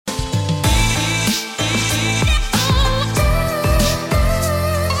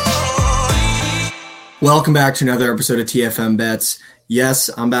Welcome back to another episode of TFM Bets. Yes,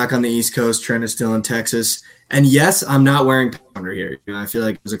 I'm back on the East Coast. Trent is still in Texas. And yes, I'm not wearing powder here. I feel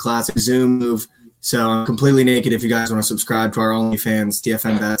like it was a classic Zoom move. So I'm completely naked if you guys want to subscribe to our OnlyFans,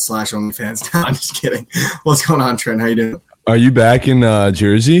 TFM Bets /OnlyFans. I'm just kidding. What's going on, Trent? How you doing? Are you back in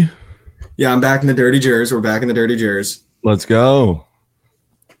Jersey? Yeah, I'm back in the Dirty Jers. We're back in the Dirty Jers. Let's go.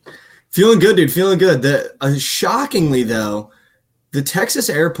 Feeling good, dude. Feeling good. Shockingly, though, the Texas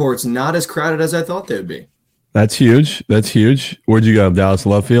airport's not as crowded as I thought they would be. That's huge. Where'd you go? Dallas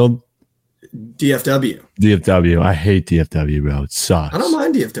Love Field? DFW. DFW. I hate DFW, bro. It sucks. I don't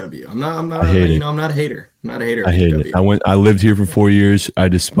mind DFW. I'm not I'm not a hater. I'm not a hater. I hate it. I lived here for 4 years. I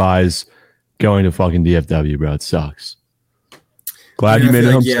despise going to fucking DFW, bro. It sucks. Glad you made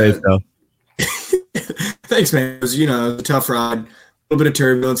it home safe, though. Thanks, man. It was, a tough ride. A little bit of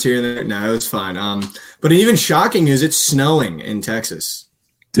turbulence here and there. No, it was fine. But even shocking news, it's snowing in Texas.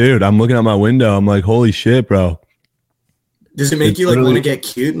 Dude, I'm looking out my window. I'm like, holy shit, bro. Does it make you want to get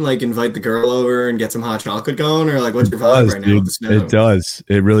cute and invite the girl over and get some hot chocolate going, or what's your vibe right now with the snow? It does.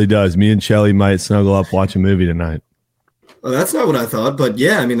 It really does. Me and Shelly might snuggle up, watch a movie tonight. Well, that's not what I thought, but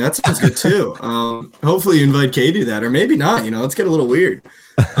yeah, I mean that sounds good too. Hopefully you invite Kay to do that, or maybe not. Let's get a little weird.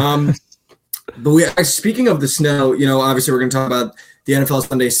 But speaking of the snow, obviously we're going to talk about the NFL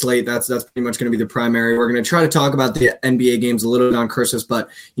Sunday slate. That's pretty much going to be the primary. We're going to try to talk about the NBA games a little bit on Christmas, but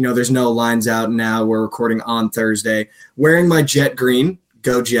there's no lines out now. We're recording on Thursday. Wearing my jet green,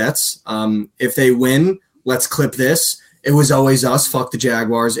 go Jets. If they win, let's clip this. It was always us. Fuck the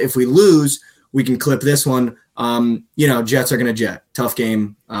Jaguars. If we lose, we can clip this one. Jets are going to jet. Tough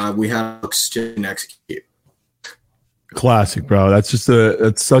game. We have Nukes to execute. Classic, bro. That's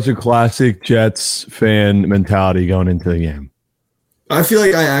such a classic Jets fan mentality going into the game. I feel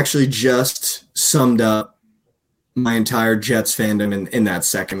like I actually just summed up my entire Jets fandom in that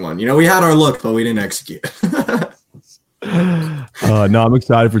second one. We had our look, but we didn't execute. No, I'm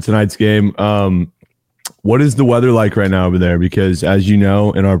excited for tonight's game. What is the weather like right now over there? Because as you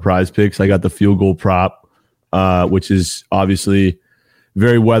know, in our prize picks, I got the field goal prop, which is obviously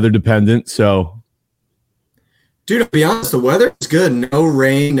very weather dependent. So, dude, to be honest, the weather is good. No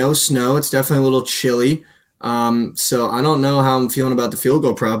rain, no snow. It's definitely a little chilly. So I don't know how I'm feeling about the field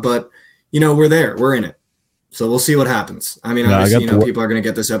goal prop, but we're there. We're in it. So we'll see what happens. I mean, obviously, people are going to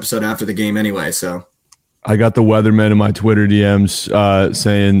get this episode after the game anyway. So I got the weatherman in my Twitter DMs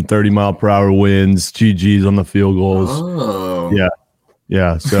saying 30-mile-per-hour winds, GGs on the field goals. Oh,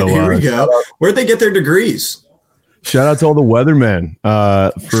 yeah. So here we go. Where'd they get their degrees? Shout out to all the weathermen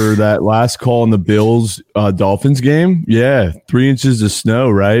for that last call in the Bills Dolphins game. Yeah, 3 inches of snow,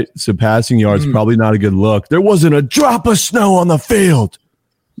 right? So passing yards probably not a good look. There wasn't a drop of snow on the field.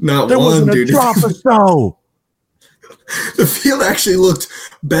 There wasn't a drop of snow. The field actually looked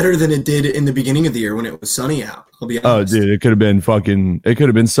better than it did in the beginning of the year when it was sunny out. I'll be honest. Oh, dude, it could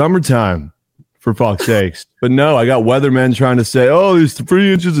have been summertime, for fuck's sakes. But no, I got weathermen trying to say, oh, there's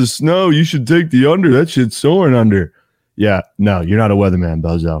 3 inches of snow. You should take the under. That shit's soaring under. Yeah, no, you're not a weatherman,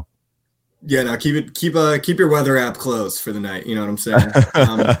 bozo. Yeah, no, keep your weather app closed for the night. You know what I'm saying?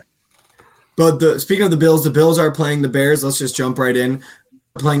 But speaking of the Bills are playing the Bears. Let's just jump right in.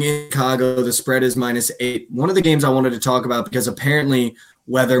 Playing in Chicago, the spread is -8. One of the games I wanted to talk about because apparently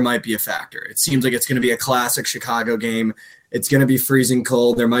weather might be a factor. It seems like it's going to be a classic Chicago game. It's going to be freezing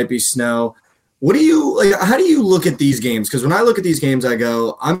cold. There might be snow. How do you look at these games? Because when I look at these games, I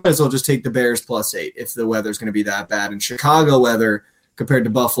go, I might as well just take the Bears +8 if the weather's going to be that bad. And Chicago weather compared to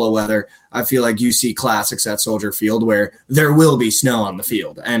Buffalo weather, I feel like you see classics at Soldier Field where there will be snow on the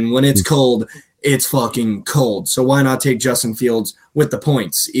field. And when it's cold, it's fucking cold. So why not take Justin Fields with the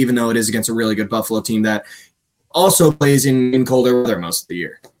points, even though it is against a really good Buffalo team that also plays in colder weather most of the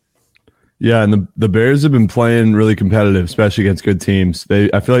year? Yeah, and the Bears have been playing really competitive, especially against good teams.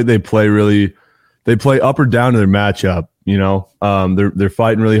 I feel like they play up or down to their matchup. They're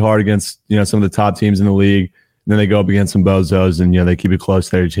fighting really hard against some of the top teams in the league. And then they go up against some bozos, and they keep it close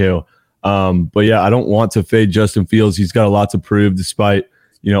there too. But yeah, I don't want to fade Justin Fields. He's got a lot to prove, despite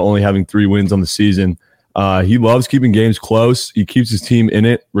only having 3 wins on the season. He loves keeping games close. He keeps his team in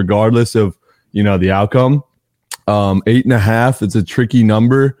it regardless of the outcome. 8.5. It's a tricky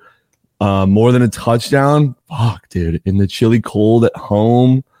number. More than a touchdown. Fuck, dude. In the chilly cold at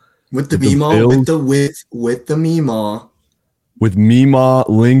home. With the Meemaw, with the Meemaw. With Meemaw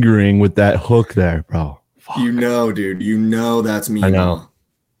lingering with that hook there, bro. Fuck. Dude. That's Meemaw. I know.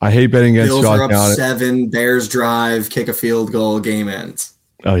 I hate betting against Bills Josh are up Allen. 7, Bears drive, kick a field goal, game ends.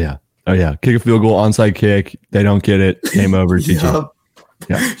 Oh, yeah. Kick a field goal, onside kick. They don't get it. Game over. Yup.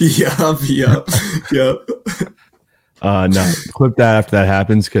 No, clip that after that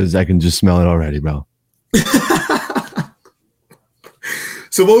happens because I can just smell it already, bro.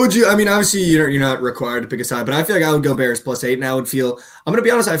 So what would you? I mean, obviously you're not required to pick a side, but I feel like I would go Bears +8, and I would feel. I'm gonna be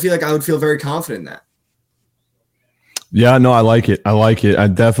honest. I feel like I would feel very confident in that. Yeah, no, I like it. I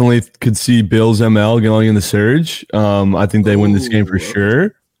definitely could see Bills ML going in the surge. I think they win this game for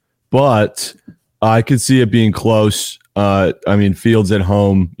sure, but I could see it being close. I mean, Fields at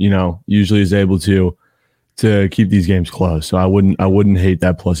home, usually is able to keep these games close. So I wouldn't hate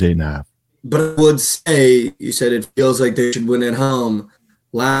that +8.5. But I would say, you said it feels like they should win at home.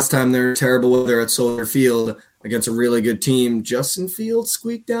 Last time they were terrible weather at Soldier Field against a really good team, Justin Fields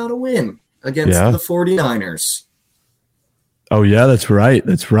squeaked out a win against the 49ers. Oh, yeah, that's right.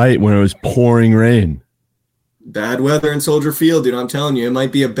 When it was pouring rain. Bad weather in Soldier Field, dude. I'm telling you, it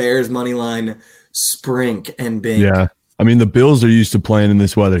might be a Bears money line sprink and bink. Yeah. I mean, the Bills are used to playing in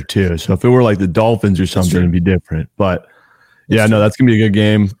this weather too. So if it were like the Dolphins or something, it'd be different. But yeah, no, that's going to be a good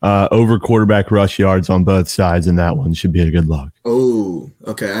game. Over quarterback rush yards on both sides, and that one should be a good look. Oh,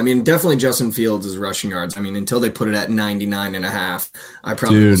 okay. I mean, definitely Justin Fields' rushing yards. I mean, until they put it at 99.5, I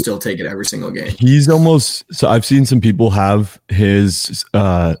probably will still take it every single game. He's almost – so I've seen some people have his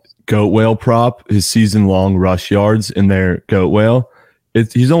goat whale prop, his season-long rush yards in their goat whale.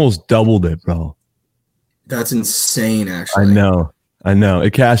 He's almost doubled it, bro. That's insane, actually. I know.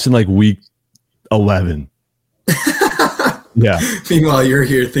 It cashed in like week 11. Yeah. Meanwhile, you're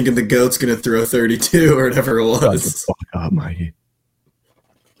here thinking the GOAT's going to throw 32 or whatever it was. Shut the fuck up, Mikey.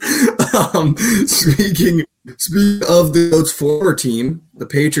 Speaking of the GOAT's former team, the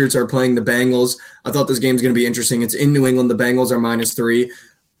Patriots are playing the Bengals. I thought this game's going to be interesting. It's in New England. The Bengals are -3.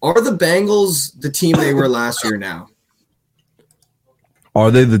 Are the Bengals the team they were last year now?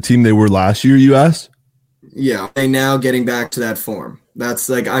 Are they the team they were last year, you asked? Yeah. Are they now getting back to that form? That's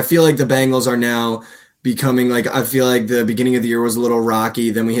like, I feel like the Bengals are now becoming like, I feel like the beginning of the year was a little rocky.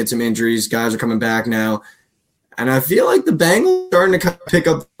 Then we hit some injuries. Guys are coming back now. And I feel like the Bengals are starting to kind of pick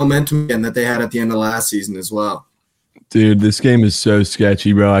up momentum again that they had at the end of last season as well. Dude, this game is so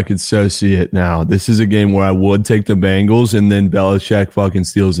sketchy, bro. I could so see it now. This is a game where I would take the Bengals and then Belichick fucking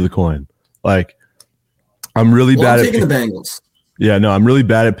steals the coin. Like, I'm really bad at taking the Bengals. Yeah, no, I'm really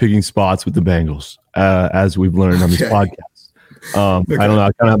bad at picking spots with the Bengals, as we've learned on this podcast. I don't know.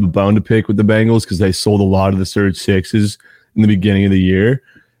 I kind of have a bone to pick with the Bengals because they sold a lot of the surge sixes in the beginning of the year.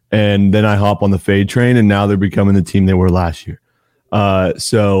 And then I hop on the fade train, and now they're becoming the team they were last year.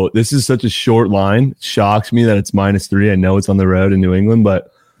 So this is such a short line. It shocks me that it's -3. I know it's on the road in New England,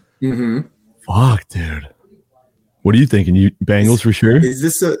 but fuck, dude. What are you thinking? You Bengals for sure?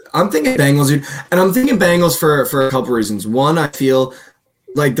 I'm thinking Bengals, dude. And I'm thinking Bengals for a couple reasons. One, I feel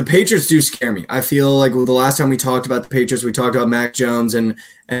like the Patriots do scare me. I feel like the last time we talked about the Patriots, we talked about Mac Jones and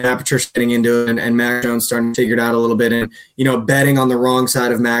Matt Patricia getting into it and Mac Jones starting to figure it out a little bit and, betting on the wrong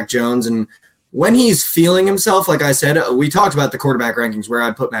side of Mac Jones. And when he's feeling himself, like I said, we talked about the quarterback rankings where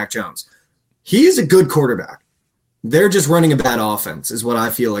I'd put Mac Jones. He's a good quarterback. They're just running a bad offense is what I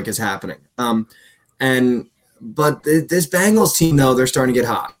feel like is happening. But this Bengals team, though, they're starting to get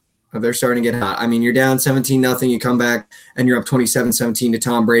hot. I mean, you're down 17-0. You come back and you're up 27-17 to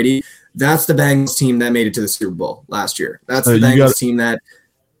Tom Brady. That's the Bengals team that made it to the Super Bowl last year. That's the Bengals team that.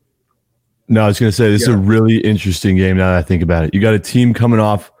 No, I was going to say this is a really interesting game now that I think about it. You got a team coming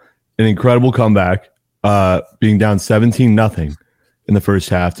off an incredible comeback, being down 17-0 in the first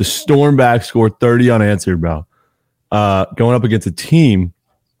half to storm back, score 30 unanswered, bro. Going up against a team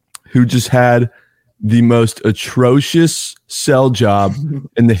who just had the most atrocious sell job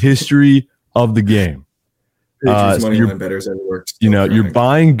in the history of the game. So you're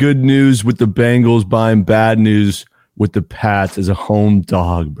buying good news with the Bengals, buying bad news with the Pats as a home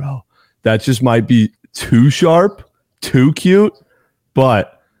dog, bro. That just might be too sharp, too cute.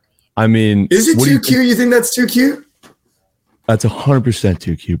 But I mean, is it too cute? You think that's too cute? That's 100%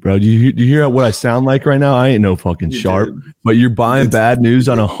 too cute, bro. Do you hear what I sound like right now? I ain't no fucking sharp, but you're buying bad news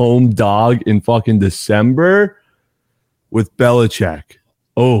on a home dog in fucking December with Belichick.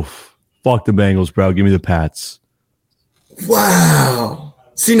 Oh, fuck the Bengals, bro. Give me the Pats. Wow.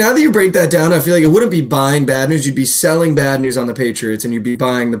 See, now that you break that down, I feel like it wouldn't be buying bad news. You'd be selling bad news on the Patriots and you'd be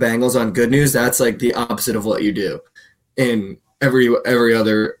buying the Bengals on good news. That's like the opposite of what you do in every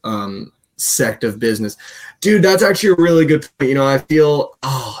other sect of business. Dude, that's actually a really good point. I feel,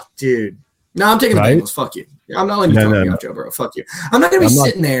 dude. No, I'm taking the Bengals. Fuck you. I'm not letting you talk me off, Joe, bro. Fuck you. I'm not going to be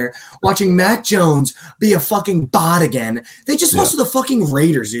sitting there watching Mac Jones be a fucking bot again. They just lost to the fucking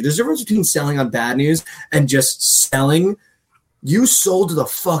Raiders, dude. There's a difference between selling on bad news and just selling. You sold to the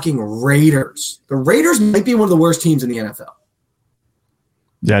fucking Raiders. The Raiders might be one of the worst teams in the NFL.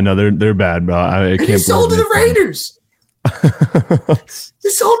 Yeah, no, they're bad, bro. I can't. You sold to the Raiders.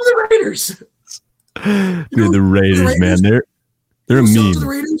 You sold to the Raiders. Dude, the Raiders, man, they're a meme. The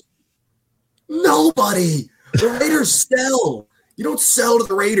Raiders? Nobody. The Raiders sell. You don't sell to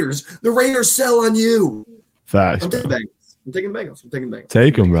the Raiders. The Raiders sell on you. Facts. I'm taking Bengals.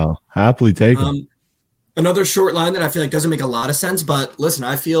 Take them, bro. Happily take them. Another short line that I feel like doesn't make a lot of sense, but listen,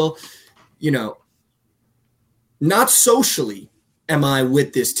 I feel, not socially am I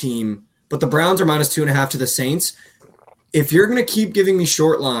with this team, but the Browns are -2.5 to the Saints. If you're going to keep giving me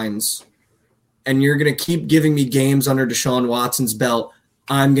short lines and you're going to keep giving me games under Deshaun Watson's belt,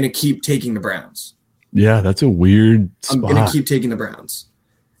 I'm going to keep taking the Browns. Yeah, that's a weird spot. I'm going to keep taking the Browns.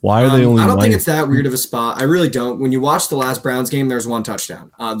 Why are they only? I don't think it's that weird of a spot. I really don't. When you watch the last Browns game, there's one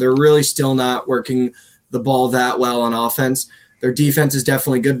touchdown. They're really still not working the ball that well on offense. Their defense is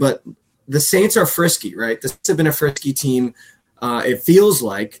definitely good, but the Saints are frisky, right? The Saints have been a frisky team. It feels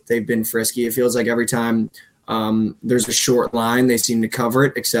like they've been frisky. It feels like every time there's a short line, they seem to cover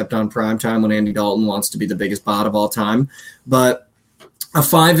it, except on primetime when Andy Dalton wants to be the biggest bot of all time. But a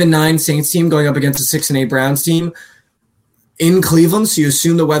 5-9 Saints team going up against a 6-8 Browns team in Cleveland, so you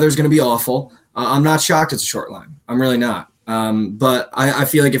assume the weather's going to be awful. I'm not shocked it's a short line. I'm really not. But I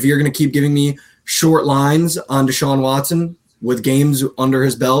feel like if you're going to keep giving me short lines on Deshaun Watson with games under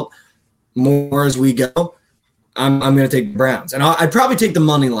his belt more as we go, I'm going to take the Browns. And I'd probably take the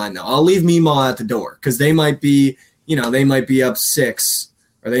money line, though. I'll leave Meemaw at the door because they might be up 6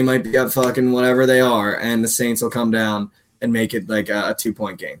 or they might be up fucking whatever they are, and the Saints will come down and make it like a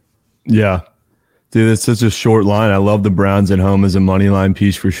 2-point game. Yeah. Dude, it's such a short line. I love the Browns at home as a money line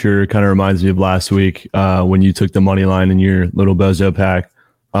piece for sure. Kind of reminds me of last week when you took the money line in your little Bezo pack.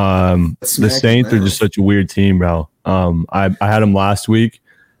 The Saints are just such a weird team, bro. I had them last week.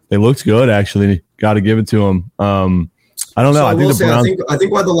 They looked good, actually. Got to give it to them. I don't know. I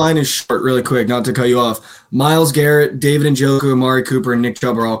think why the line is short, really quick, not to cut you off. Myles Garrett, David Njoku, Amari Cooper, and Nick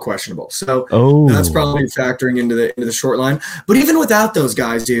Chubb are all questionable. So that's probably factoring into the short line. But even without those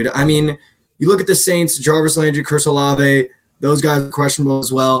guys, dude, I mean, you look at the Saints, Jarvis Landry, Chris Olave, those guys are questionable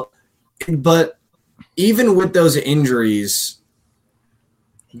as well. But even with those injuries,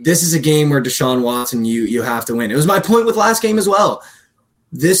 this is a game where Deshaun Watson, you have to win. It was my point with last game as well.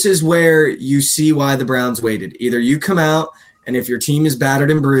 This is where you see why the Browns waited. Either you come out, and if your team is battered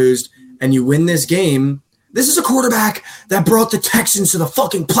and bruised, and you win this game, this is a quarterback that brought the Texans to the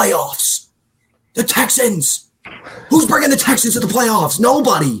fucking playoffs. The Texans. Who's bringing the Texans to the playoffs?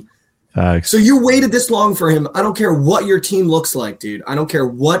 Nobody. Thanks. So you waited this long for him. I don't care what your team looks like, dude. I don't care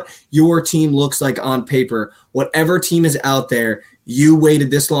what your team looks like on paper. Whatever team is out there, you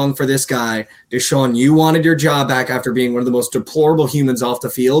waited this long for this guy. Deshaun, you wanted your job back after being one of the most deplorable humans off the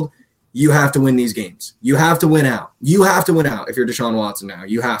field. You have to win these games. You have to win out. You have to win out if you're Deshaun Watson now.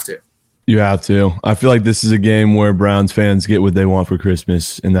 You have to. You have to. I feel like this is a game where Browns fans get what they want for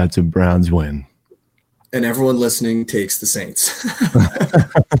Christmas, and that's a Browns win. And everyone listening takes the Saints.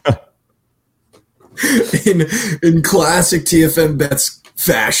 in classic TFM bets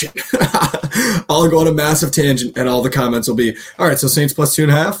fashion. I'll go on a massive tangent and all the comments will be, all right, so Saints plus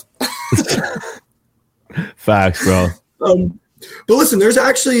 2.5. Facts, bro. But listen,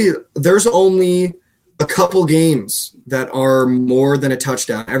 there's only a couple games that are more than a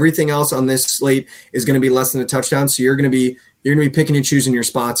touchdown. Everything else on this slate is going to be less than a touchdown. So you're going to be picking and choosing your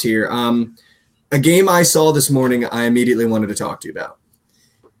spots here. A game I saw this morning, I immediately wanted to talk to you about.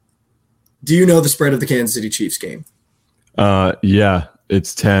 Do you know the spread of the Kansas City Chiefs game? Yeah,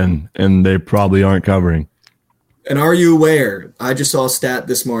 it's 10, and they probably aren't covering. And are you aware, I just saw a stat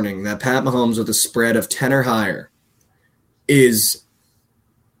this morning that Pat Mahomes with a spread of 10 or higher is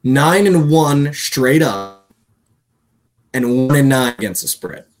 9-1 straight up and 1-9 against the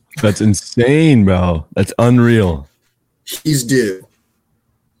spread. That's insane, bro. That's unreal. He's due.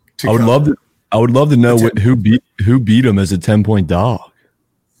 I would love to know who beat him as a 10-point dog.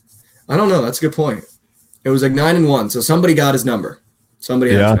 I don't know. That's a good point. It was like 9-1, so somebody got his number.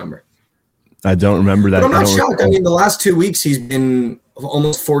 Somebody had his number. I don't remember that. But I'm not shocked. I mean, the last 2 weeks he's been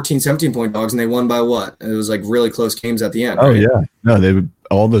almost 14, 17-point dogs, and they won by what? It was like really close games at the end. Oh, right? yeah. No,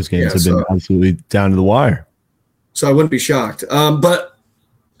 all those games have been absolutely down to the wire. So I wouldn't be shocked. But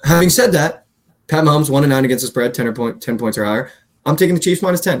having said that, Pat Mahomes 1-9 against the spread, 10 points or higher. I'm taking the Chiefs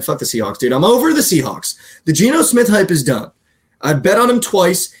minus 10. Fuck the Seahawks, dude. I'm over the Seahawks. The Geno Smith hype is done. I bet on him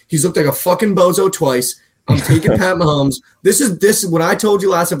twice. He's looked like a fucking bozo twice. I'm taking Pat Mahomes. This is what I told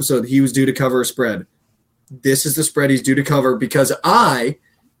you last episode. He was due to cover a spread. This is the spread he's due to cover because I,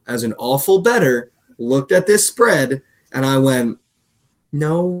 as an awful bettor, looked at this spread and I went,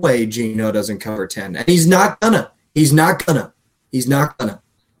 no way Geno doesn't cover 10. And he's not gonna. Yeah. He's not.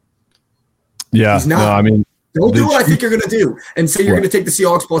 No, I mean, don't do what I think you're going to do and say you're going to take the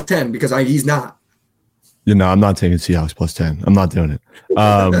Seahawks plus 10 because he's not. I'm not taking Seahawks plus 10. I'm not doing it.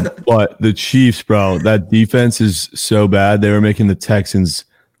 But the Chiefs, bro, that defense is so bad. They were making the Texans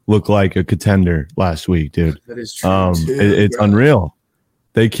look like a contender last week, dude. That is true. It's unreal.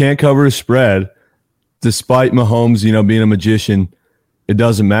 They can't cover a spread, despite Mahomes, being a magician. It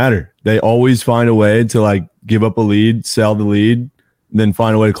doesn't matter. They always find a way to like give up a lead, sell the lead, then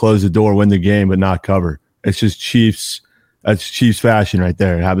find a way to close the door, win the game, but not cover. It's just Chiefs. That's Chiefs fashion right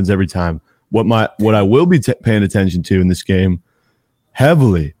there. It happens every time. What I will be paying attention to in this game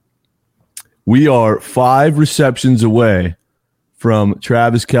heavily, we are 5 receptions away from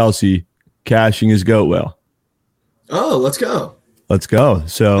Travis Kelce cashing his goat whale. Oh, let's go. Let's go.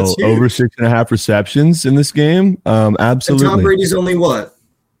 So over 6.5 receptions in this game. Absolutely. And Tom Brady's only what?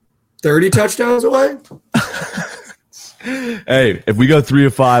 30 touchdowns away? Hey, if we go 3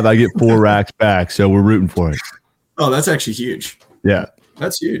 of 5, I get 4 racks back. So we're rooting for it. Oh, that's actually huge. Yeah.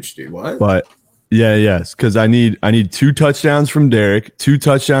 That's huge, dude. What? But yes, because I need 2 touchdowns from Derek, 2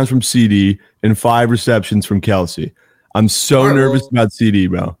 touchdowns from CD, and 5 receptions from Kelce. I'm so nervous about CD,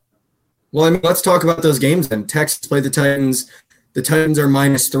 bro. Well, I mean, let's talk about those games then. Texans play the Titans. The Titans are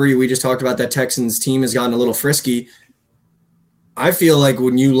 -3. We just talked about that Texans team has gotten a little frisky. I feel like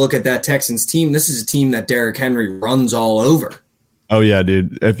when you look at that Texans team, this is a team that Derrick Henry runs all over. Oh, yeah,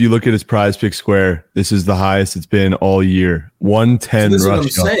 dude. If you look at his prize pick square, this is the highest it's been all year. 110 so this rush.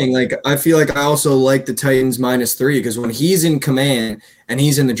 is what I'm saying. Like, I feel like I also like the Titans -3 because when he's in command and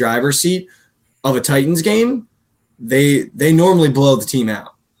he's in the driver's seat of a Titans game, they normally blow the team out.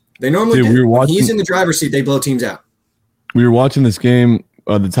 They normally do. When he's in the driver's seat, they blow teams out. We were watching this game,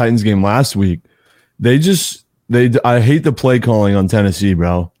 the Titans game last week. I hate the play calling on Tennessee,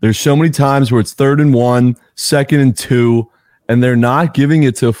 bro. There's so many times where it's 3rd and 1, 2nd and 2, and they're not giving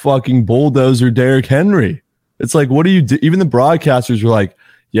it to fucking bulldozer Derrick Henry. It's like, what do you do? Even the broadcasters were like,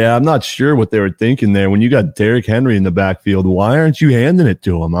 yeah, I'm not sure what they were thinking there. When you got Derrick Henry in the backfield, why aren't you handing it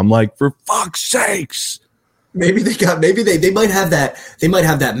to him? I'm like, for fuck's sakes. Maybe they might have that. They might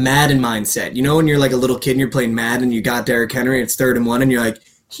have that Madden mindset. You know, when you're like a little kid and you're playing Madden and you got Derrick Henry and it's 3rd and 1 and you're like,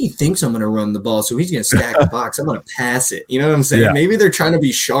 he thinks I'm going to run the ball, so he's going to stack the box. I'm going to pass it. You know what I'm saying? Yeah. Maybe they're trying to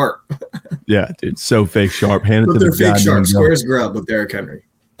be sharp. Yeah, dude, so fake sharp. Hand it to the fake sharp. Squares grub with Derrick Henry.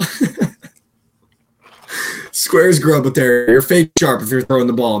 Squares grub with Derrick. You're fake sharp if you're throwing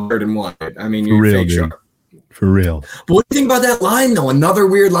the ball in 3rd and 1. I mean, you're fake sharp. For real. But what do you think about that line, though? Another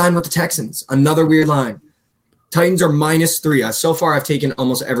weird line with the Texans. Another weird line. Titans are -3. So far, I've taken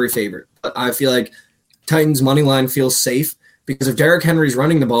almost every favorite. But I feel like Titans' money line feels safe because if Derrick Henry's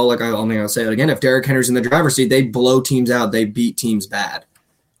running the ball, like I'll say it again, if Derrick Henry's in the driver's seat, they blow teams out. They beat teams bad.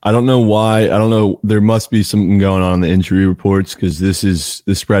 I don't know why. I don't know. There must be something going on in the injury reports because this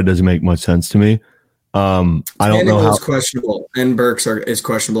spread doesn't make much sense to me. I don't know how. Questionable, and Burks is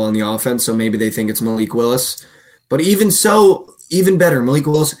questionable on the offense, so maybe they think it's Malik Willis. But even so, even better, Malik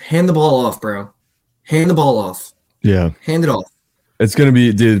Willis, hand the ball off, bro. Hand the ball off. Yeah. Hand it off. It's going to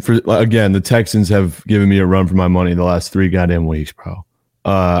be, dude, again, the Texans have given me a run for my money the last 3 goddamn weeks, bro.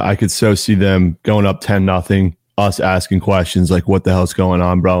 I could so see them going up 10-0, us asking questions like, what the hell's going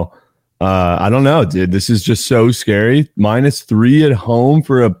on, bro? I don't know, dude. This is just so scary. -3 at home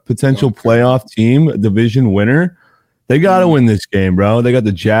for a potential playoff team, a division winner. They got to win this game, bro. They got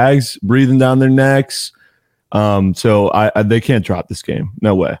the Jags breathing down their necks. So they can't drop this game.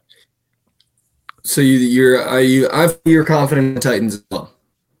 No way. So you're confident in the Titans as well?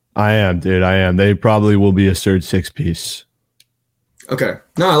 I am, dude. I am. They probably will be a third 6-piece. Okay.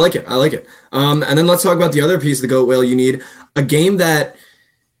 No, I like it. And then let's talk about the other piece of the goat whale you need. A game that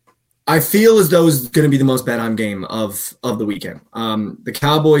I feel as though is going to be the most bet-on game of the weekend. The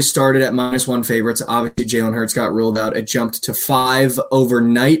Cowboys started at -1 favorites. Obviously, Jalen Hurts got ruled out. It jumped to 5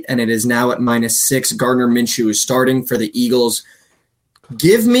 overnight, and it is now at -6. Gardner Minshew is starting for the Eagles.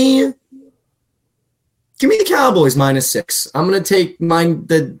 Give me the Cowboys -6. I'm going to take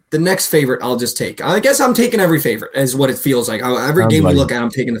the next favorite I'll just take. I guess I'm taking every favorite is what it feels like. Every game we look at, I'm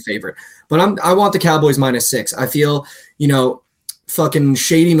taking the favorite. But I want the Cowboys -6. I feel, fucking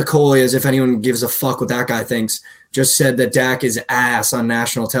Shady McCoy, as if anyone gives a fuck what that guy thinks, just said that Dak is ass on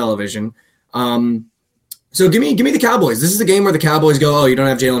national television. So give me the Cowboys. This is the game where the Cowboys go, oh, you don't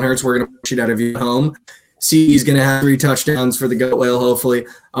have Jalen Hurts, we're going to push it out of you at home. See, he's going to have 3 touchdowns for the goat whale, hopefully.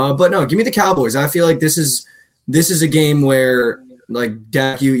 But no, give me the Cowboys. I feel like this is a game where, like,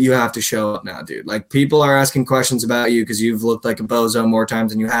 Dak, you have to show up now, dude. Like, people are asking questions about you because you've looked like a bozo more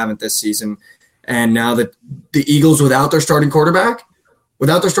times than you haven't this season. And now that the Eagles, without their starting quarterback,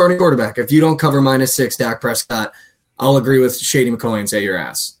 if you don't cover -6 Dak Prescott, I'll agree with Shady McCoy and say your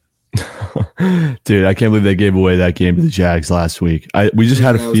ass. Dude, I can't believe they gave away that game to the Jags last week. We just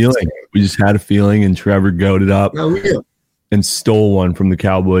had a feeling. We just had a feeling, and Trevor goaded up and stole one from the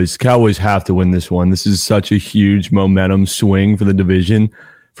Cowboys. The Cowboys have to win this one. This is such a huge momentum swing for the division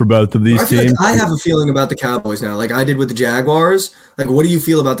for both of these teams. I have a feeling about the Cowboys now, like I did with the Jaguars. Like, what do you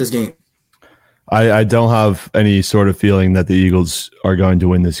feel about this game? I don't have any sort of feeling that the Eagles are going to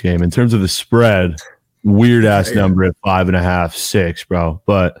win this game. In terms of the spread, weird-ass number at 5.5, 6, bro.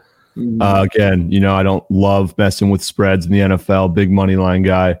 But again, I don't love messing with spreads in the NFL. Big money line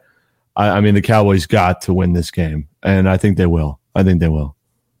guy. I mean, the Cowboys got to win this game, and I think they will.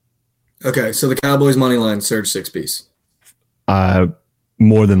 Okay, so the Cowboys money line surge 6-piece.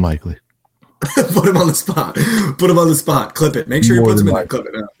 More than likely. Put him on the spot. Clip it. Make sure you put him in there. Clip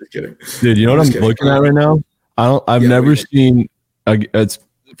it. No, I'm just kidding. Dude, you know what I'm looking at right now? I've never seen. It's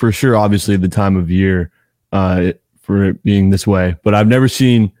for sure, obviously, the time of year for it being this way, but I've never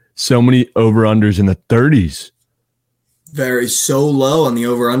seen so many over-unders in the 30s. So low on the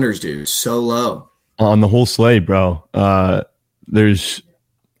over-unders, dude. So low. On the whole slate, bro. There's,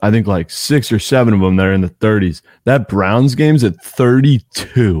 I think, like 6 or 7 of them that are in the 30s. That Browns game's at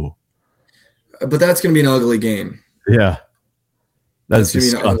 32. But that's going to be an ugly game. Yeah. That's going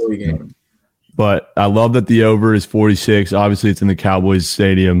to be an ugly game. But I love that the over is 46. Obviously, it's in the Cowboys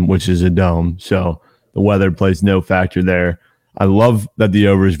Stadium, which is a dome. So the weather plays no factor there. I love that the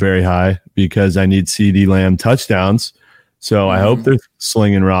over is very high because I need CD Lamb touchdowns. So I hope they're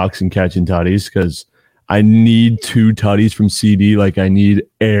slinging rocks and catching tutties because I need 2 tutties from CD like I need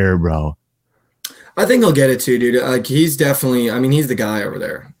air, bro. I think he'll get it too, dude. Like he's definitely, he's the guy over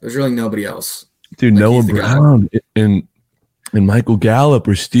there. There's really nobody else. Dude, like Noah Brown and Michael Gallup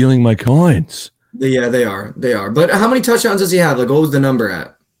are stealing my coins. Yeah, they are. But how many touchdowns does he have? Like, what was the number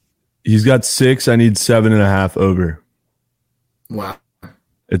at? He's got 6. I need 7.5 over. Wow.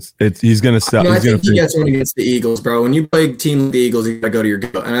 He's gonna stop. I think he gets one against the Eagles, bro. When you play a team with the Eagles, you gotta go to your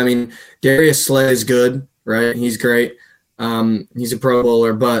gut. And Darius Slay is good, right? He's great. He's a Pro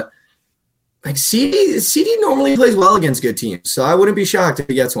Bowler, but like CD normally plays well against good teams, so I wouldn't be shocked if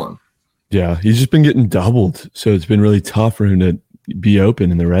he gets one. Yeah, he's just been getting doubled, so it's been really tough for him to be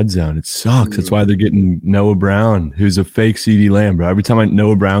open in the red zone. It sucks. That's why they're getting Noah Brown, who's a fake CD Lamb, bro. Every time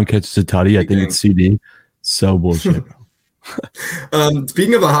Noah Brown catches a tutty, I think it's CD. So bullshit, bro.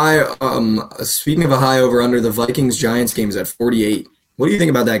 Speaking of a high over under, the Vikings Giants game is at 48. What do you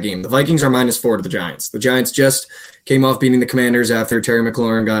think about that game? The Vikings are -4 to the Giants. The Giants just came off beating the Commanders after Terry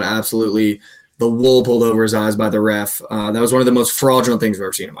McLaurin got absolutely the wool pulled over his eyes by the ref. That was one of the most fraudulent things I've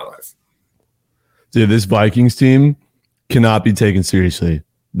ever seen in my life. Dude, this Vikings team cannot be taken seriously.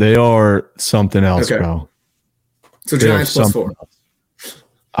 They are something else, bro. So Giants +4.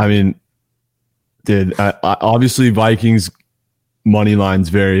 I mean, dude, obviously Vikings money line's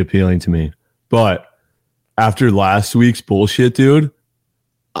very appealing to me. But after last week's bullshit, dude,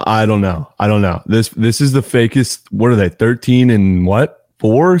 I don't know. This is the fakest. What are they? 13 and what?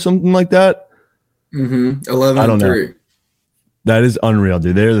 4 or something like that? 11-3. That is unreal,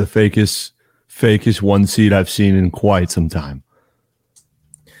 dude. They're the fakest 1 seed I've seen in quite some time.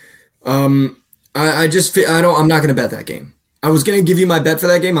 I just I'm not going to bet that game. I was going to give you my bet for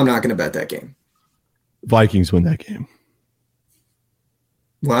that game. I'm not going to bet that game. Vikings win that game.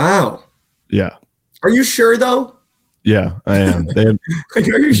 Wow. Yeah. Are you sure though? Yeah, I am. They have, are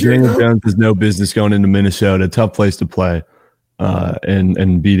you sure? Daniel Jones has no business going into Minnesota. Tough place to play,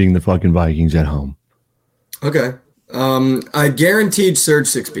 and beating the fucking Vikings at home. Okay. I guaranteed surge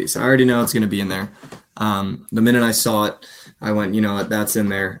 6-piece. I already know it's going to be in there. The minute I saw it, I went, you know what, that's in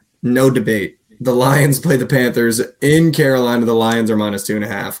there. No debate. The Lions play the Panthers in Carolina. The Lions are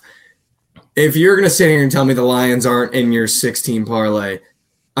 -2.5. If you're going to sit here and tell me the Lions aren't in your 16 parlay,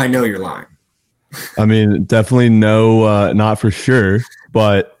 I know you're lying. I mean, definitely no, not for sure.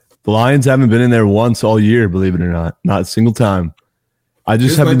 But the Lions haven't been in there once all year, believe it or not. Not a single time. I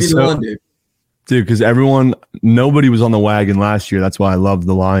just have been so... Dude, because nobody was on the wagon last year. That's why I loved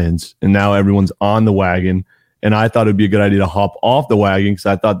the Lions. And now everyone's on the wagon. And I thought it'd be a good idea to hop off the wagon because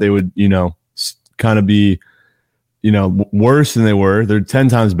I thought they would, kind of be, worse than they were. They're 10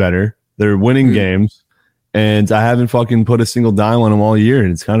 times better. They're winning games. And I haven't fucking put a single dime on them all year.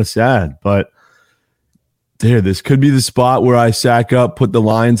 And it's kind of sad. But, dude, this could be the spot where I sack up, put the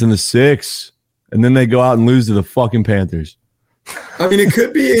Lions in the 6, and then they go out and lose to the fucking Panthers. I mean, it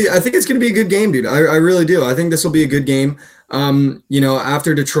could be. I think it's going to be a good game, dude. I really do. I think this will be a good game.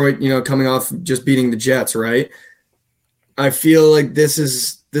 After Detroit, coming off just beating the Jets, right? I feel like this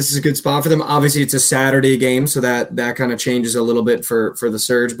is a good spot for them. Obviously, it's a Saturday game, so that kind of changes a little bit for the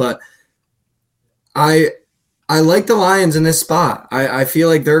Surge. But I I like the Lions in this spot. I feel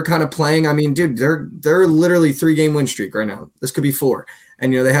like they're kind of playing. I mean, dude, they're literally 3-game win streak right now. This could be 4.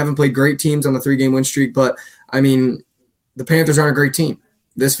 And, they haven't played great teams on the 3-game win streak, but, I mean, the Panthers aren't a great team.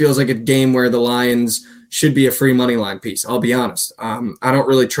 This feels like a game where the Lions should be a free money line piece. I'll be honest. I don't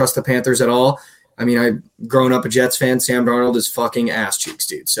really trust the Panthers at all. I mean, I've grown up a Jets fan. Sam Darnold is fucking ass cheeks,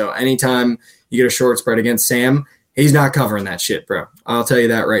 dude. So anytime you get a short spread against Sam, he's not covering that shit, bro. I'll tell you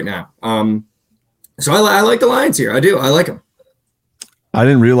that right now. So I like the Lions here. I do. I like them. I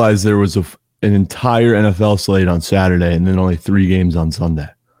didn't realize there was an entire NFL slate on Saturday and then only 3 games on Sunday.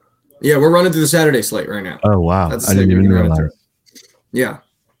 Yeah, we're running through the Saturday slate right now. Oh, wow. I didn't even realize. Yeah.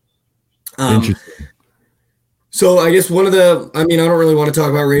 Interesting. So I guess I don't really want to talk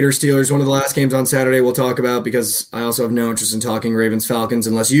about Raiders Steelers. One of the last games on Saturday we'll talk about because I also have no interest in talking Ravens Falcons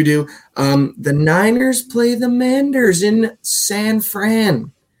unless you do. The Niners play the Manders in San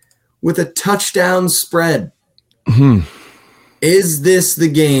Fran with a touchdown spread. Mm-hmm. Is this the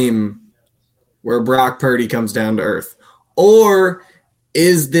game where Brock Purdy comes down to earth? Or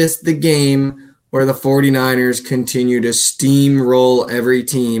is this the game where the 49ers continue to steamroll every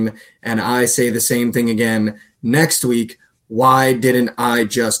team? And I say the same thing again next week. Why didn't I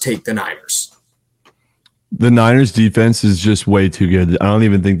just take the Niners? The Niners defense is just way too good. I don't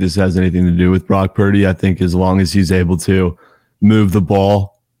even think this has anything to do with Brock Purdy. I think as long as he's able to move the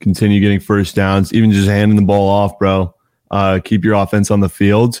ball, continue getting first downs, even just handing the ball off, bro, keep your offense on the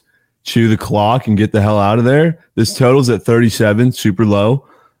field, chew the clock, and get the hell out of there. This total's at 37, super low.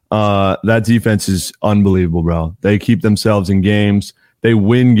 That defense is unbelievable, bro. They keep themselves in games. They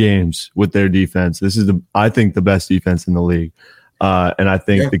win games with their defense. This is, I think, the best defense in the league. And I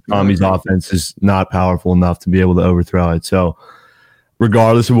think the Commies offense is not powerful enough to be able to overthrow it. So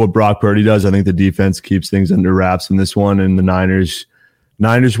regardless of what Brock Purdy does, I think the defense keeps things under wraps in this one. And the Niners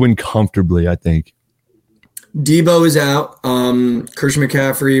win comfortably, I think. Debo is out. Christian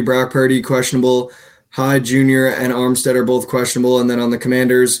McCaffrey, Brock Purdy, questionable. Hyde Jr. and Armstead are both questionable. And then on the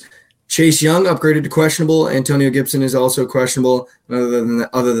Commanders, Chase Young upgraded to questionable. Antonio Gibson is also questionable. Other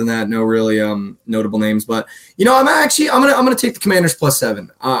than that, no really notable names. But I'm gonna take the Commanders +7.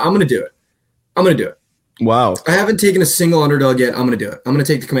 I'm gonna do it. Wow. I haven't taken a single underdog yet. I'm gonna do it. I'm gonna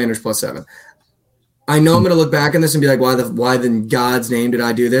take the Commanders +7. I know I'm gonna look back on this and be like, why in God's name did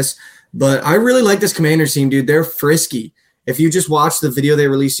I do this? But I really like this Commanders team, dude. They're frisky. If you just watched the video they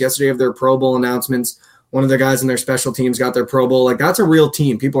released yesterday of their Pro Bowl announcements, one of the guys in their special teams got their Pro Bowl. Like, that's a real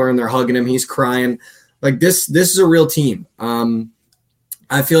team. People are in there hugging him. He's crying. Like, this is a real team.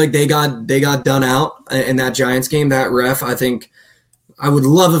 I feel like they got done out in that Giants game. That ref, I think, I would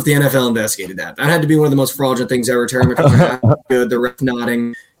love if the NFL investigated that. That had to be one of the most fraudulent things ever. Terry McLaurin, good. The ref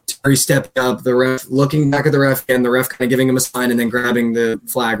nodding. Terry stepping up. The ref looking back at the ref and the ref kind of giving him a sign and then grabbing the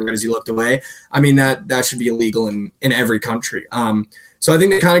flag right as he looked away. I mean, that should be illegal in every country. So I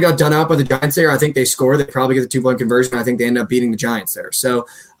think they kind of got done out by the Giants there. I think they score. They probably get the 2-point conversion. I think they end up beating the Giants there. So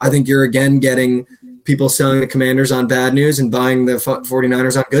I think you're, again, getting people selling the Commanders on bad news and buying the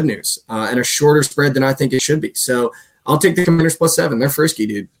 49ers on good news and a shorter spread than I think it should be. So I'll take the Commanders +7. They're frisky,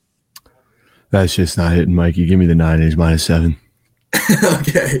 dude. That's just not hitting, Mikey. Give me the Niners -7.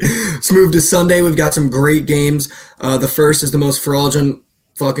 Okay. Let's move to Sunday. We've got some great games. The first is the most fraudulent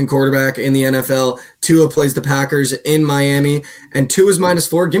fucking quarterback in the NFL. Tua plays the Packers in Miami, and Tua's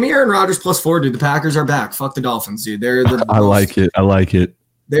 -4. Give me Aaron Rodgers +4, dude. The Packers are back. Fuck the Dolphins, dude. I like it.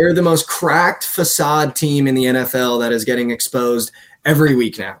 They're the most cracked facade team in the NFL that is getting exposed every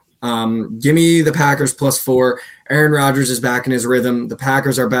week now. Give me the Packers +4. Aaron Rodgers is back in his rhythm. The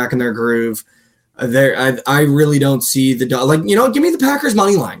Packers are back in their groove. I really don't see give me the Packers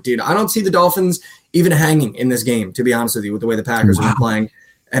money line, dude. I don't see the Dolphins even hanging in this game, to be honest with you, with the way the Packers are playing.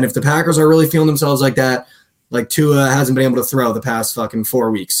 And if the Packers are really feeling themselves like that, like Tua hasn't been able to throw the past fucking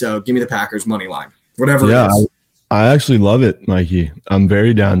 4 weeks. So give me the Packers money line, whatever it is. I actually love it, Mikey. I'm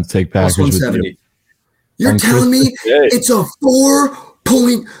very down to take Packers with you. You're telling me it's a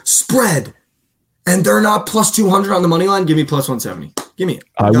 4-point spread and they're not +200 on the money line? Give me +170. Give me it.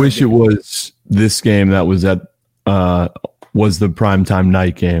 I wish it was this game that was was the primetime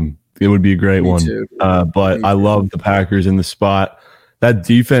night game. It would be a great one. Too. But I love the Packers in the spot. That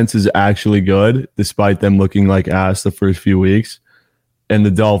defense is actually good, despite them looking like ass the first few weeks. And the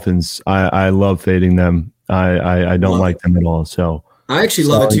Dolphins, I love fading them. I don't like them at all. So I actually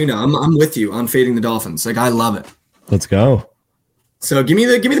love it too now. I'm with you on fading the Dolphins. Like, I love it. Let's go. So give me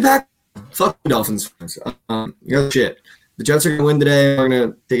the Pack. Fuck the Dolphins. Shit. The Jets are going to win today. We're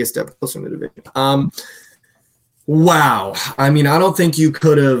going to take a step closer in the division. Wow. I mean, I don't think you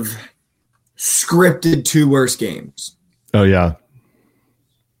could have scripted 2 worse games. Oh, yeah.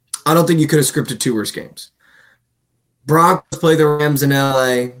 I don't think you could have scripted 2 worse games. Broncos play the Rams in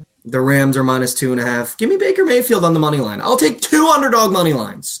LA. The Rams are -2.5. Give me Baker Mayfield on the money line. I'll take 2 underdog money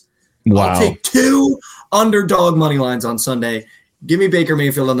lines. Wow. I'll take 2 underdog money lines on Sunday. Give me Baker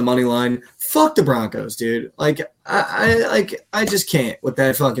Mayfield on the money line. Fuck the Broncos, dude. Like I just can't with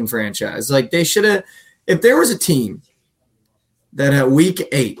that fucking franchise. Like they should have. If there was a team that at week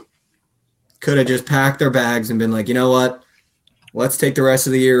 8 could have just packed their bags and been like, you know what, let's take the rest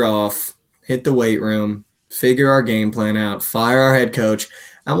of the year off, hit the weight room, figure our game plan out, fire our head coach,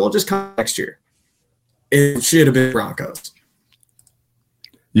 and we'll just come next year. It should have been Broncos.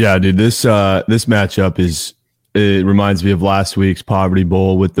 Yeah, dude, this matchup it reminds me of last week's Poverty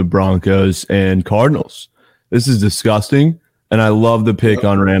Bowl with the Broncos and Cardinals. This is disgusting, and I love the pick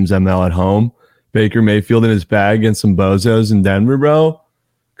on Rams ML at home. Baker Mayfield in his bag against some bozos in Denver, bro.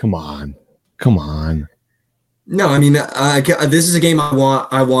 Come on. No, I mean, this is a game I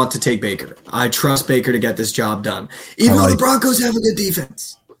want to take Baker. I trust Baker to get this job done. Even though the Broncos have a good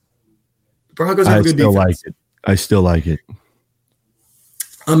defense. The Broncos have a good defense. I still like it.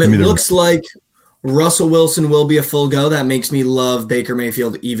 It looks like Russell Wilson will be a full go. That makes me love Baker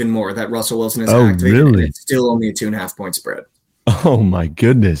Mayfield even more, that Russell Wilson is activated. Really? And it's still only a 2.5 point spread. Oh, my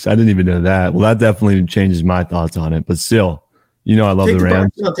goodness. I didn't even know that. Well, that definitely changes my thoughts on it. But still, I love the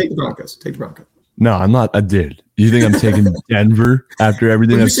Rams. No, take the Broncos. Take the Broncos. No, I'm not. I did. You think I'm taking Denver after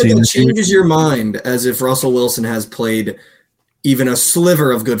everything I've seen? It changes your mind as if Russell Wilson has played even a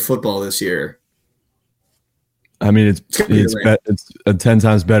sliver of good football this year. I mean, it's a 10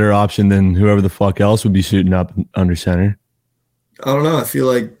 times better option than whoever the fuck else would be suiting up under center. I don't know. I feel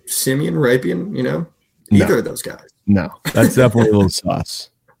like Simeon, Ripien, either of those guys. No, that's definitely a little sauce.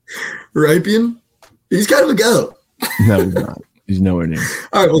 Ripien? He's kind of a goat. No, he's not. He's nowhere near.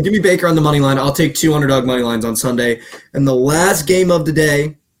 All right, well, give me Baker on the money line. I'll take 2 underdog money lines on Sunday. And the last game of the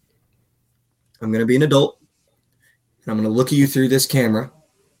day, I'm going to be an adult. And I'm going to look at you through this camera.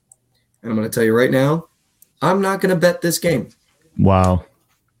 And I'm going to tell you right now, I'm not going to bet this game. Wow.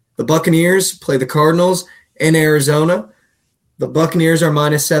 The Buccaneers play the Cardinals in Arizona. The Buccaneers are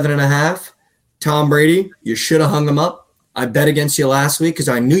 -7.5. Tom Brady, you should have hung him up. I bet against you last week because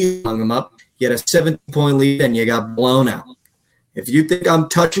I knew you hung him up. You had a 17-point lead and you got blown out. If you think I'm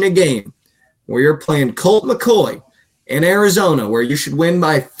touching a game where you're playing Colt McCoy in Arizona where you should win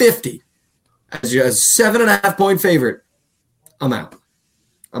by 50 as a 7.5 point favorite, I'm out.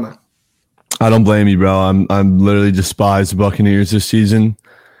 I don't blame you, bro. I'm literally despise the Buccaneers this season.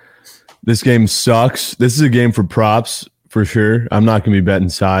 This game sucks. This is a game for props for sure. I'm not going to be betting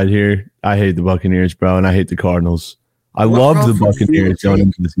side here. I hate the Buccaneers, bro, and I hate the Cardinals. I love the Buccaneers going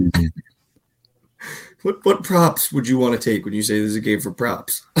into the season. What props would you want to take when you say this is a game for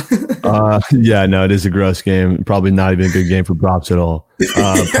props? Yeah, no, it is a gross game. Probably not even a good game for props at all.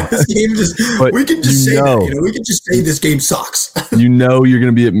 This game we can just say that. We can just say this game sucks. You're going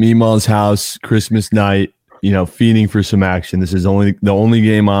to be at Meemaw's house Christmas night, feeding for some action. This is the only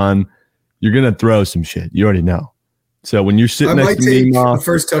game on. You're going to throw some shit. You already know. So when you're sitting next to Meemaw, the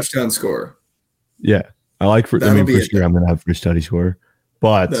first touchdown score. Yeah, I like for sure. I'm going to have first study score,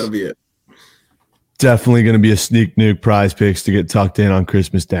 but that'll be it. Definitely going to be a sneak nuke prize picks to get tucked in on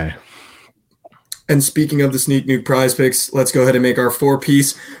Christmas Day. And speaking of the sneak nuke prize picks, let's go ahead and make our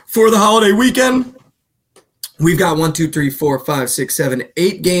 4-piece for the holiday weekend. We've got 1, 2, 3, 4, 5, 6, 7,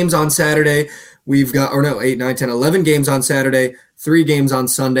 8 games on Saturday. 8, 9, 10, 11 games on Saturday, 3 games on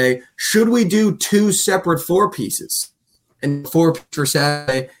Sunday. Should we do 2 separate 4-pieces? And 4-piece for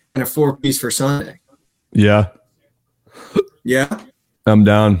Saturday and a 4-piece for Sunday? Yeah. Yeah? I'm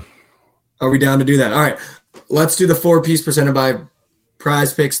down. Are we down to do that? All right. Let's do the 4-piece presented by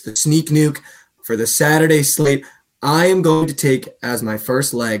Prize Picks, the sneak nuke for the Saturday slate. I am going to take as my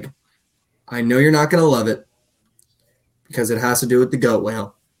first leg. I know you're not going to love it because it has to do with the goat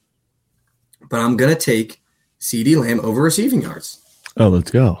whale. But I'm going to take CeeDee Lamb over receiving yards. Oh, let's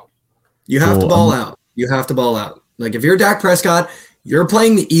go. You have to ball out. You have to ball out. Like if you're Dak Prescott, you're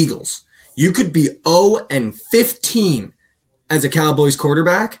playing the Eagles. You could be 0-15 as a Cowboys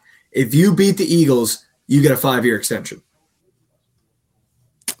quarterback. If you beat the Eagles, you get a 5-year extension.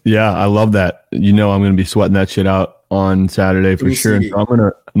 Yeah, I love that. I'm going to be sweating that shit out on Saturday for sure. And so I'm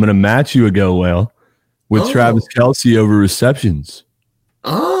going to match you a go whale with Travis Kelce over receptions.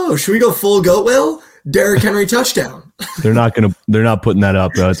 Oh, should we go full goat whale? Derrick Henry touchdown. They're not putting that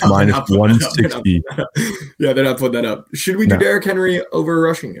up though. It's -160. Yeah, they're not putting that up. Should we do Derrick Henry over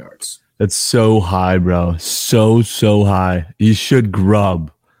rushing yards? That's so high, bro. So high. He should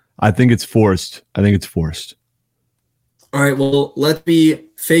grub. I think it's forced. All right, well, let's be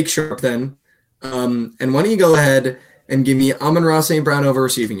fake sharp then. And why don't you go ahead and give me Amon-Ra St. Brown over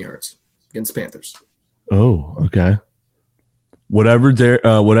receiving yards against the Panthers? Oh, okay.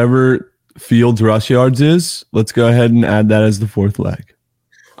 whatever Fields rush yards is, let's go ahead and add that as the fourth leg.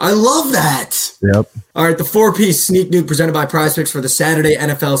 I love that. Yep. All right, the 4-piece sneak nuke presented by Prize Picks for the Saturday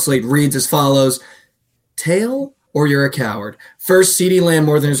NFL slate reads as follows. Tail or you're a coward. First, CeeDee Lamb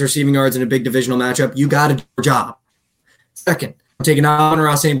more than his receiving yards in a big divisional matchup. You got to do your job. Second, I'm taking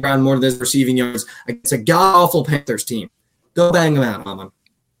Amon-Ra St. Brown more than his receiving yards against a god-awful Panthers team. Go bang them out, Amon.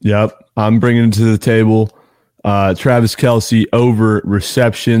 Yep. I'm bringing it to the table. Travis Kelce over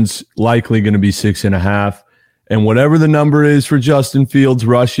receptions, likely going to be 6.5. And whatever the number is for Justin Fields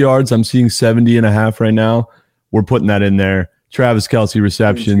rush yards, I'm seeing 70.5 right now. We're putting that in there. Travis Kelce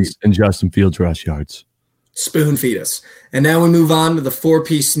receptions and Justin Fields rush yards. Spoon feed us. And now we move on to the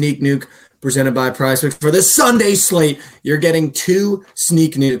 4-piece sneak nuke presented by Prize Picks for the Sunday slate. You're getting 2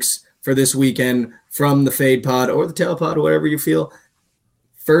 sneak nukes for this weekend from the Fade Pod or the Tail Pod, whatever you feel.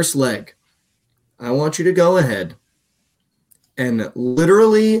 First leg, I want you to go ahead and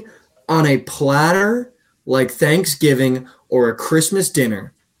literally on a platter like Thanksgiving or a Christmas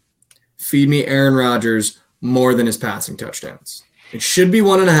dinner, feed me Aaron Rodgers more than his passing touchdowns. It should be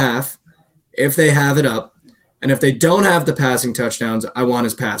 1.5 if they have it up. And if they don't have the passing touchdowns, I want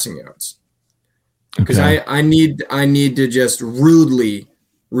his passing yards. Because I need to just rudely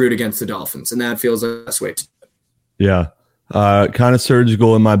root against the Dolphins, and that feels the best way to do it. Yeah. Kind of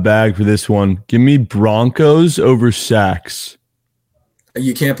surgical in my bag for this one. Give me Broncos over sacks.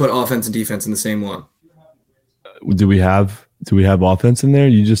 You can't put offense and defense in the same one. Do we have offense in there?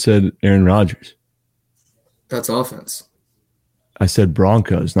 You just said Aaron Rodgers. That's offense. I said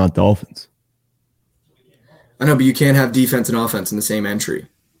Broncos, not Dolphins. I know, but you can't have defense and offense in the same entry.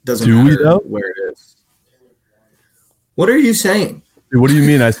 Doesn't matter where it is. What are you saying? What do you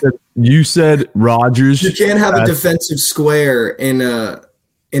mean? You said Rodgers. You can't have a defensive square in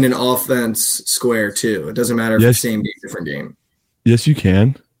an offense square too. It doesn't matter if it's the same game, different game. Yes, you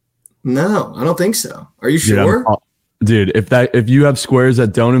can. No, I don't think so. Are you sure? Dude, if you have squares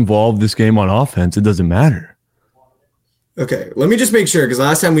that don't involve this game on offense, it doesn't matter. Okay, let me just make sure because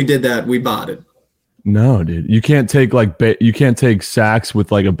last time we did that, we botted. No, dude, you can't take you can't take sacks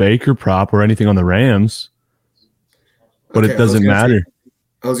with like a Baker prop or anything on the Rams. But it doesn't matter.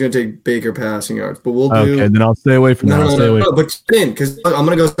 I was going to take Baker passing yards, but we'll do. Okay, then I'll stay away from that. No, but keep it in because I'm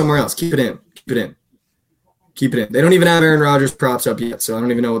going to go somewhere else. Keep it in. They don't even have Aaron Rodgers props up yet, so I don't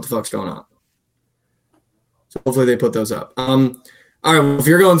even know what the fuck's going on. So hopefully they put those up. All right, well, if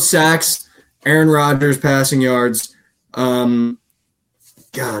you're going sacks, Aaron Rodgers passing yards, God,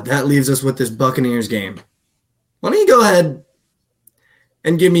 that leaves us with this Buccaneers game. Why don't you go ahead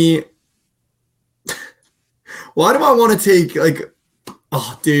and give me – why do I want to take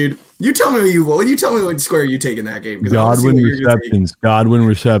dude, you tell me what square you take in that game. Godwin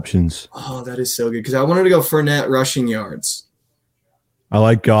receptions. Oh, that is so good because I wanted to go Fournette rushing yards. I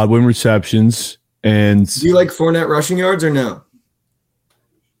like Godwin receptions. And do you like Fournette rushing yards or no?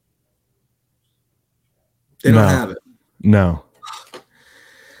 They don't have it. No.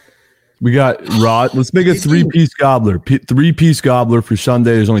 We got let's make a 3-piece gobbler. 3-piece gobbler for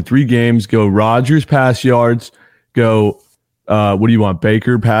Sunday. There's only 3 games. Go Rodgers pass yards. Go, what do you want?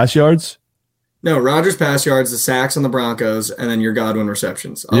 Baker pass yards? No, Rodgers pass yards, the sacks on the Broncos, and then your Godwin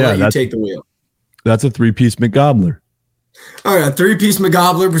receptions. I'll let you take the wheel. That's a 3-piece McGobbler. All right, a 3-piece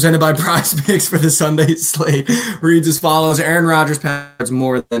McGobbler presented by Prize Picks for the Sunday slate reads as follows. Aaron Rodgers pass yards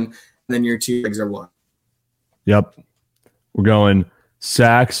more than your 2 legs are what? Yep. We're going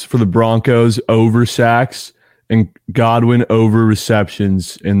sacks for the Broncos over sacks and Godwin over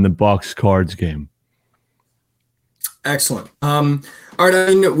receptions in the Bucs-Cards game. Excellent. All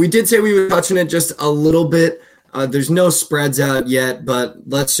right, we did say we were touching it just a little bit. There's no spreads out yet, but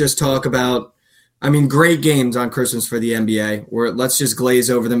let's just talk about, great games on Christmas for the NBA. Let's just glaze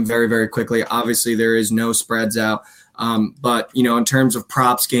over them very, very quickly. Obviously, there is no spreads out. But, in terms of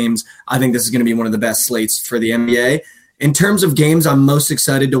props games, I think this is going to be one of the best slates for the NBA. In terms of games I'm most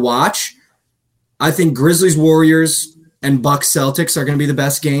excited to watch, I think Grizzlies, Warriors, and Bucks, Celtics are going to be the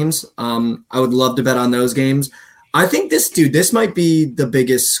best games. I would love to bet on those games. I think this might be the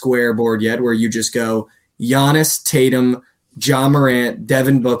biggest square board yet where you just go Giannis, Tatum, Ja Morant,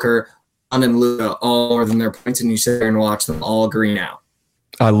 Devin Booker, and Luka all more than their points, and you sit there and watch them all green out.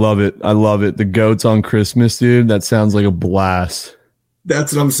 I love it. The GOATs on Christmas, dude. That sounds like a blast.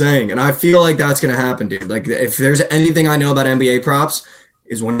 That's what I'm saying. And I feel like that's going to happen, dude. Like, if there's anything I know about NBA props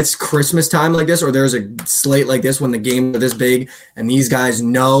is when it's Christmas time like this or there's a slate like this when the games are this big and these guys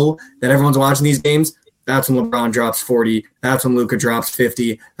know that everyone's watching these games, That's when LeBron drops 40. That's when Luka drops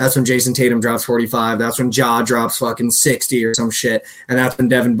 50. That's when Jason Tatum drops 45. That's when Ja drops fucking 60 or some shit. And that's when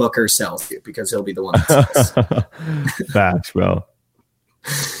Devin Booker sells you because he'll be the one that sells. Facts, bro.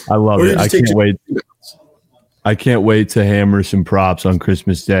 I love it. I can't wait. I can't wait to hammer some props on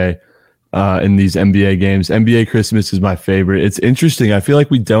Christmas Day in these NBA games. NBA Christmas is my favorite. It's interesting. I feel like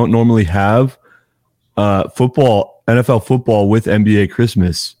we don't normally have football, NFL football with NBA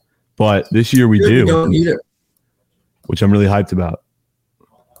Christmas. But this year we do, don't either. Which I'm really hyped about.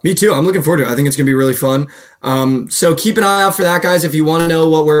 Me too. I'm looking forward to it. I think it's going to be really fun. So keep an eye out for that, guys. If you want to know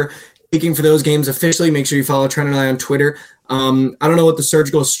what we're taking for those games officially, make sure you follow Trent and I on Twitter. I don't know what the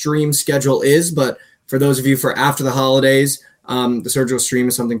surgical stream schedule is, but for those of you for after the holidays, the surgical stream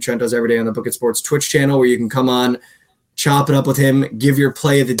is something Trent does every day on the Book It Sports Twitch channel where you can come on, chop it up with him, give your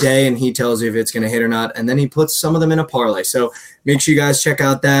play of the day, and he tells you if it's going to hit or not. And then he puts some of them in a parlay. So make sure you guys check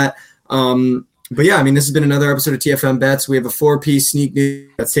out that. But yeah, I mean, this has been another episode of TFM Bets. We have a 4-piece sneak news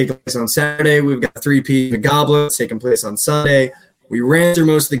that's taking place on Saturday. We've got a 3-piece Gobbler that's taking place on Sunday. We ran through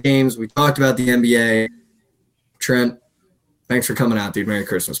most of the games. We talked about the NBA. Trent, thanks for coming out, dude. Merry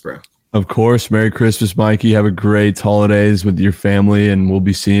Christmas, bro. Of course. Merry Christmas, Mikey. Have a great holidays with your family, and we'll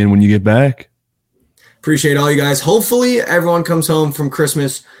be seeing when you get back. Appreciate all you guys. Hopefully everyone comes home from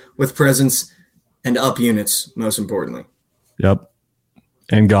Christmas with presents and up units, most importantly. Yep.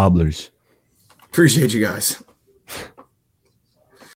 And gobblers. Appreciate you guys.